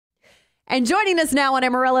And joining us now on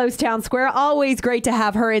Amarillo's Town Square, always great to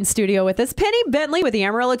have her in studio with us, Penni Bentley with the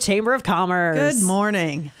Amarillo Chamber of Commerce. Good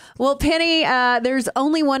morning. Well, Penni, there's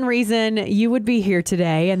only one reason you would be here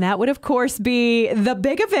today, and that would, of course, be the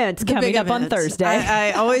big event coming up on Thursday.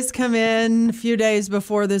 I always come in a few days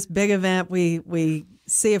before this big event. We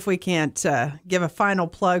see if we can't give a final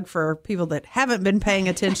plug for people that haven't been paying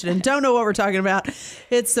attention and don't know what we're talking about.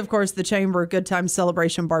 It's, of course, the Chamber Good Times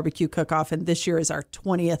Celebration BBQ Cook-Off, and this year is our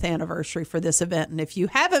 20th anniversary for this event. And if you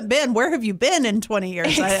haven't been, where have you been in 20 years?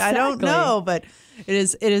 Exactly. I don't know, but it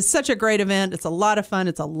is such a great event. It's a lot of fun.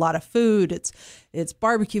 It's a lot of food. It's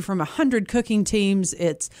barbecue from 100 cooking teams.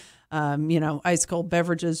 It's ice cold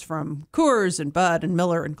beverages from Coors and Bud and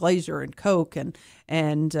Miller and Glazier and Coke and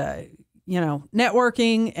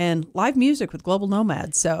networking and live music with Global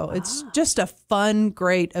Nomads. So It's just a fun,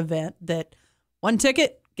 great event that one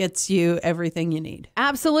ticket gets you everything you need.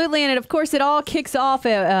 Absolutely. And of course, it all kicks off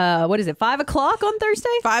at, 5 o'clock on Thursday?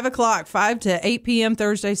 5 o'clock, 5 to 8 p.m.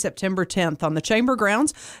 Thursday, September 10th on the Chamber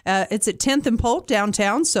grounds. It's at 10th and Polk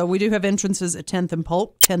downtown. So we do have entrances at 10th and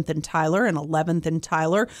Polk, 10th and Tyler, and 11th and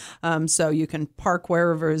Tyler. So you can park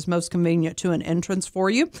wherever is most convenient to an entrance for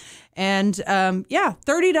you. And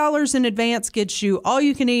 $30 in advance gets you all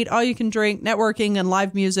you can eat, all you can drink, networking, and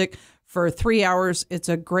live music for 3 hours. It's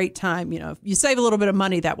a great time. You save a little bit of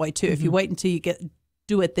money that way too. If you wait until you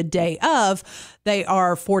do it the day of, they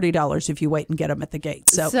are $40 if you wait and get them at the gate.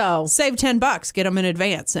 So save $10, get them in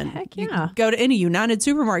advance, and you can go to any United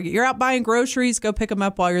supermarket. You're out buying groceries, go pick them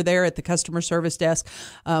up while you're there at the customer service desk,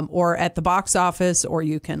 or at the box office, or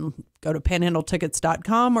you can go to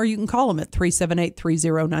panhandletickets.com, or you can call them at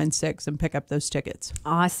 378-3096 and pick up those tickets.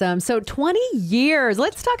 Awesome. So 20 years.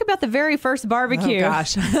 Let's talk about the very first barbecue. Oh,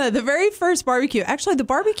 gosh. The very first barbecue. Actually, the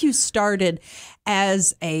barbecue started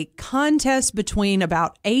as a contest between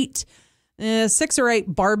about 6 or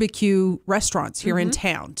 8 barbecue restaurants here in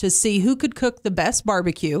town to see who could cook the best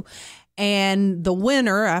barbecue. And the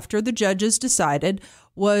winner, after the judges decided,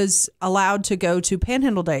 was allowed to go to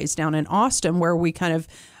Panhandle Days down in Austin, where we kind of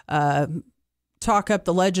talk up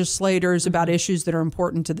the legislators about issues that are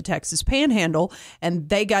important to the Texas Panhandle, and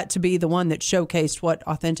they got to be the one that showcased what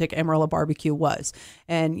authentic Amarillo barbecue was.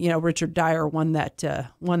 And Richard Dyer won that,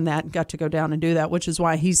 got to go down and do that, which is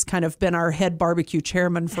why he's kind of been our head barbecue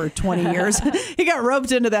chairman for 20 years. He got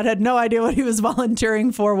roped into that, had no idea what he was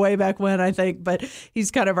volunteering for way back when, I think, but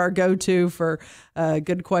he's kind of our go-to for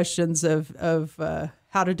good questions of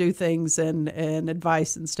how to do things and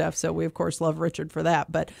advice and stuff. So we, of course, love Richard for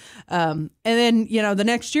that. But and then, the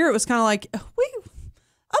next year it was kind of like,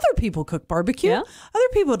 other people cook barbecue. Yeah. Other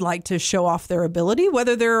people would like to show off their ability,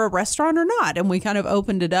 whether they're a restaurant or not. And we kind of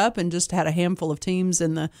opened it up and just had a handful of teams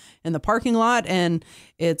in the parking lot. And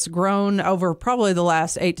it's grown over probably the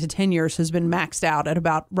last 8 to 10 years, has been maxed out at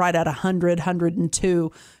about right at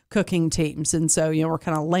 102 cooking teams. And so, we're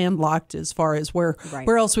kind of landlocked as far as where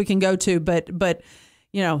else we can go to. But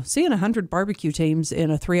seeing 100 barbecue teams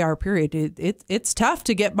in a 3-hour period, it's tough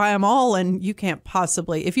to get by them all, and you can't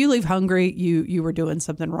possibly. If you leave hungry, you were doing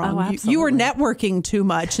something wrong. Oh, you were networking too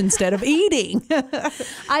much instead of eating.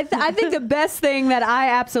 I think the best thing that I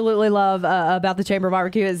absolutely love about the Chamber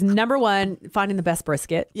Barbecue is, number one, finding the best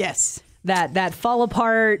brisket. Yes. That fall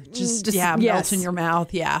apart, melts in your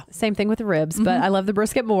mouth. Yeah. Same thing with the ribs, but I love the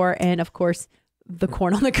brisket more, and of course, the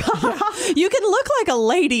corn on the cob. Yeah. You can look like a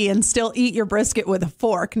lady and still eat your brisket with a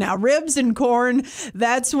fork. Now, ribs and corn,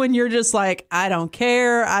 that's when you're just like, I don't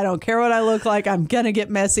care. I don't care what I look like. I'm going to get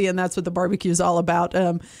messy. And that's what the barbecue is all about.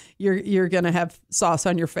 You're going to have sauce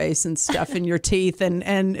on your face and stuff in your teeth.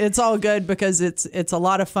 And it's all good because it's a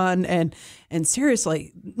lot of fun. And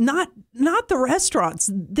seriously, not the restaurants.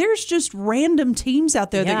 There's just random teams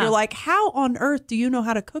out there that you're like, how on earth do you know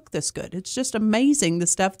how to cook this good? It's just amazing, the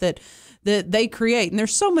stuff that they create. And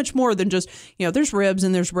there's so much more than just, there's ribs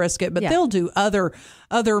and there's brisket, but they'll do other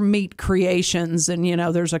meat creations. And,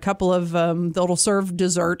 there's a couple of that'll serve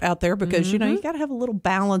dessert out there because, you got to have a little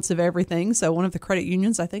balance of everything. So one of the credit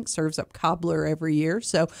unions, I think, serves up cobbler every year.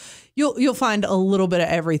 So you'll find a little bit of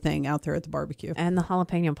everything out there at the barbecue. And the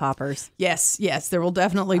jalapeno poppers. Yes, there will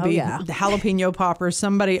definitely be the jalapeno poppers.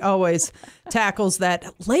 Somebody always tackles that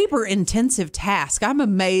labor-intensive task. I'm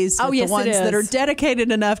amazed at the ones that are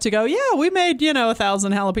dedicated enough to go, we made,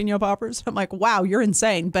 1,000 jalapeno poppers. I'm like, wow, you're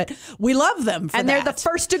insane. But we love them for and that. They're the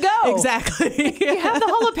first to go. Exactly. You have the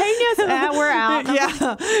jalapenos? We're out.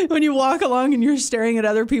 Yeah. When you walk along and you're staring at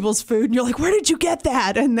other people's food and you're like, where did you get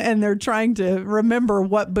that? And they're trying to remember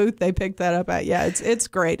what booth they picked that up at. Yeah, it's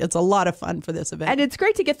great. It's a lot of fun for this event. And it's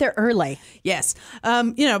great to get there early. Yes.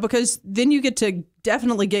 Because then you get to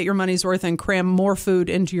definitely get your money's worth and cram more food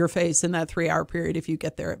into your face in that 3-hour period if you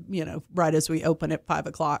get there, right as we open at 5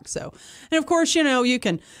 o'clock. So, and of course, you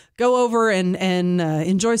can go over and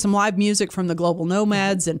enjoy some live music from the Global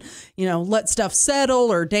Nomads and, let stuff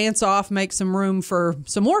settle or dance off, make some room for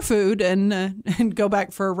some more food and go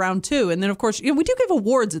back for round 2. And then, of course, we do give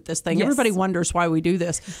awards at this thing. Yes. Everybody wonders why we do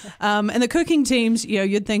this. And the cooking teams,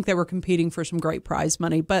 you'd think they were competing for some great prize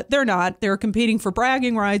money, but they're not. They're competing for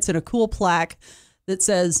bragging rights and a cool plaque that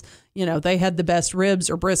says, they had the best ribs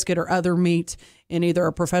or brisket or other meat in either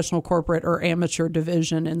a professional, corporate, or amateur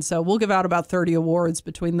division. And so we'll give out about 30 awards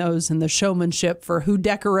between those and the showmanship for who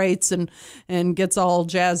decorates and gets all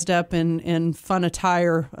jazzed up in fun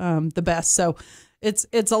attire the best. So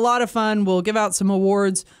it's a lot of fun. We'll give out some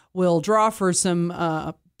awards. We'll draw for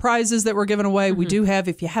some prizes that we're giving away. We do have,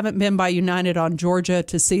 if you haven't been by United on Georgia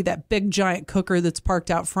to see that big giant cooker that's parked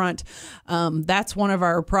out front, that's one of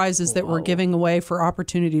our prizes that we're giving away for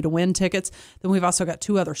opportunity to win tickets. Then we've also got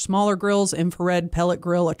 2 other smaller grills, infrared pellet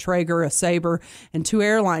grill, a Traeger, a Sabre, and 2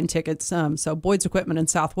 airline tickets. So Boyd's Equipment and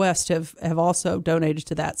Southwest have also donated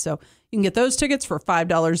to that. So you can get those tickets for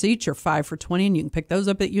 $5 each or $5 for $20, and you can pick those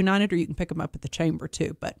up at United or you can pick them up at the Chamber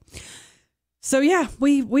too. But so, yeah,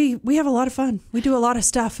 we have a lot of fun. We do a lot of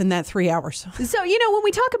stuff in that 3 hours. So, when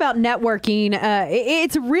we talk about networking,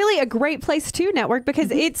 it's really a great place to network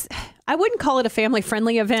because I wouldn't call it a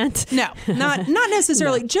family-friendly event. No, not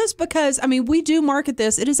necessarily. No. Just because, we do market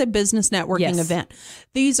this. It is a business networking event.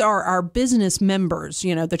 These are our business members.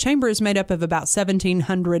 The Chamber is made up of about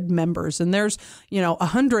 1,700 members, and there's,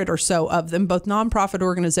 100 or so of them, both nonprofit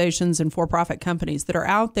organizations and for-profit companies that are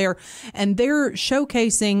out there, and they're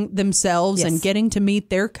showcasing themselves and getting to meet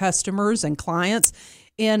their customers and clients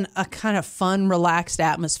in a kind of fun, relaxed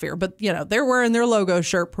atmosphere. But, they're wearing their logo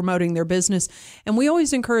shirt promoting their business. And we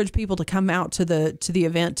always encourage people to come out to the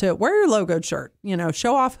event to wear your logo shirt,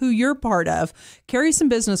 show off who you're part of, carry some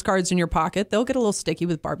business cards in your pocket. They'll get a little sticky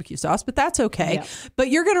with barbecue sauce, but that's okay. Yep. But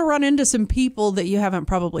you're going to run into some people that you haven't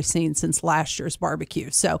probably seen since last year's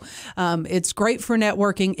barbecue. So it's great for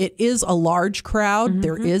networking. It is a large crowd. Mm-hmm.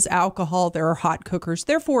 There is alcohol. There are hot cookers.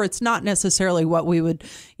 Therefore, it's not necessarily what we would,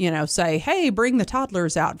 say, hey, bring the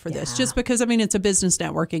toddlers out for this, just because it's a business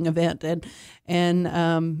networking event,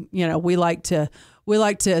 and we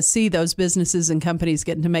like to see those businesses and companies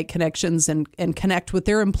getting to make connections and connect with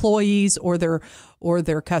their employees or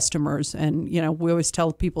their customers. And we always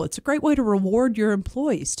tell people it's a great way to reward your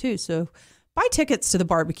employees too. So buy tickets to the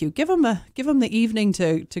barbecue. Give them the evening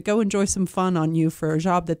to go enjoy some fun on you for a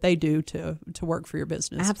job that they do to work for your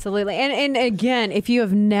business. Absolutely. And again, if you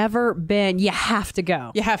have never been, you have to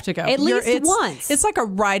go. You have to go. At least once. It's like a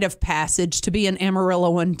rite of passage to be an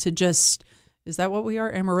Amarilloan, to just... Is that what we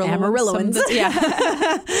are? Amarilloans. Yeah.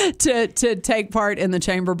 to take part in the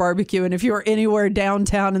Chamber barbecue. And if you're anywhere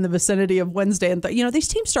downtown in the vicinity of Wednesday, and these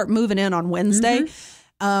teams start moving in on Wednesday.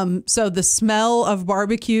 Mm-hmm. So the smell of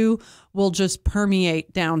barbecue will just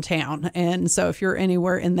permeate downtown. And so if you're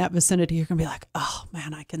anywhere in that vicinity, you're going to be like, oh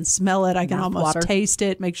man, I can smell it. I can almost taste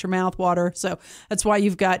it. Makes your mouth water. So that's why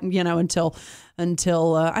you've got, until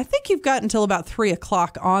I think you've got until about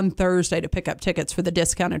 3:00 on Thursday to pick up tickets for the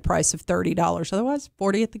discounted price of $30. Otherwise,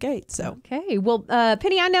 $40 at the gate. So okay, well,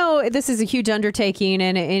 Penny, I know this is a huge undertaking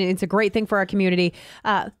and it's a great thing for our community.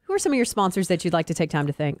 Who are some of your sponsors that you'd like to take time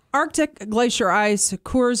to thank? Arctic Glacier Ice,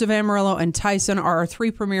 Coors of Amarillo, and Tyson are our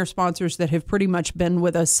 3 premier sponsors that have pretty much been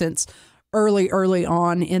with us since early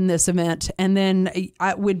on in this event. And then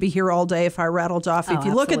I would be here all day if I rattled off. If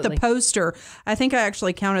you look at the poster, I think I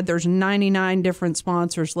actually counted there's 99 different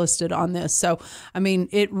sponsors listed on this. So,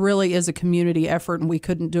 it really is a community effort, and we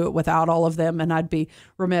couldn't do it without all of them. And I'd be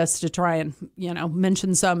remiss to try and,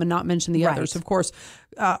 mention some and not mention the others. Of course,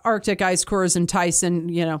 Arctic Ice, Coors, and Tyson,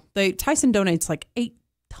 Tyson donates like 8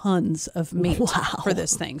 tons of meat for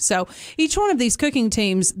this thing. So each one of these cooking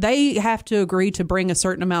teams, they have to agree to bring a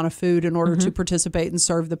certain amount of food in order to participate and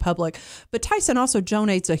serve the public. But Tyson also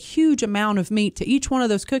donates a huge amount of meat to each one of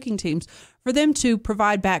those cooking teams for them to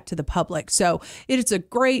provide back to the public. So it's a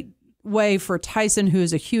great way for Tyson, who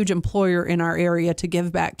is a huge employer in our area, to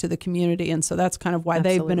give back to the community. And so that's kind of why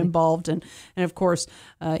they've been involved. And of course,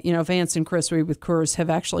 Vance and Chris Reed with Coors have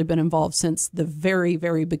actually been involved since the very,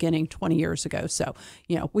 very beginning 20 years ago. So,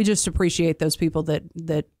 we just appreciate those people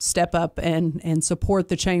that step up and support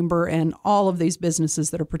the Chamber and all of these businesses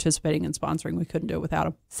that are participating and sponsoring. We couldn't do it without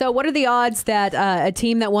them. So what are the odds that a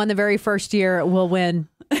team that won the very first year will win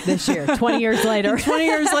this year, 20 years later? 20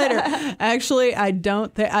 years later. Actually, I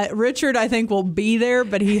don't think... Richard, I think, will be there,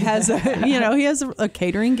 but he has a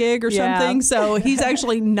catering gig or something. So he's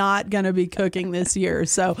actually not going to be cooking this year.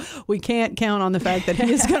 So we can't count on the fact that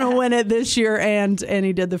he is going to win it this year, and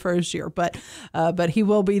he did the first year. But he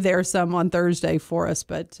will be there some on Thursday for us.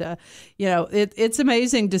 But it's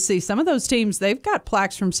amazing to see some of those teams. They've got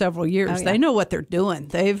plaques from several years. They know what they're doing.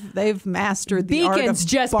 They've mastered the art of Beacons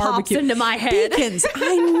just barbecue. pops into my head. Beacons,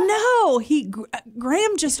 I know.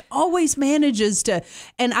 Graham just always manages to.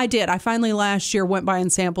 And I finally last year went by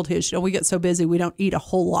and sampled his. We get so busy we don't eat a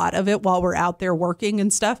whole lot of it while we're out there working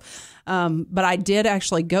and stuff. But I did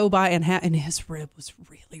actually go by and his rib was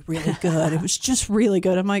really, really good. It was just really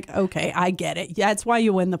good. I'm like, okay, I get it. Yeah, that's why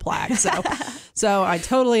you win the plaque. So I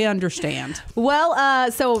totally understand. Well,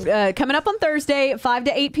 coming up on Thursday, 5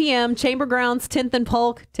 to 8 p.m., Chamber Grounds, 10th and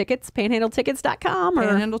Polk. Tickets, panhandletickets.com.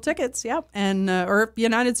 Panhandle Tickets, yep. And or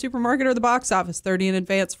United Supermarket or the box office, 30 in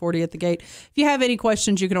advance, 40 at the gate. If you have any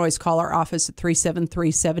questions, you can always call our office at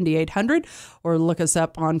 373-7800 or look us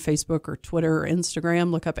up on Facebook or Twitter or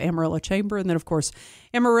Instagram. Look up Amarillo Chamber. And then, of course,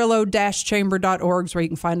 Amarillo-chamber.org is where you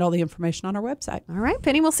can find all the information on our website. All right,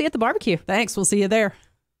 Penny, we'll see you at the barbecue. Thanks. We'll see you there.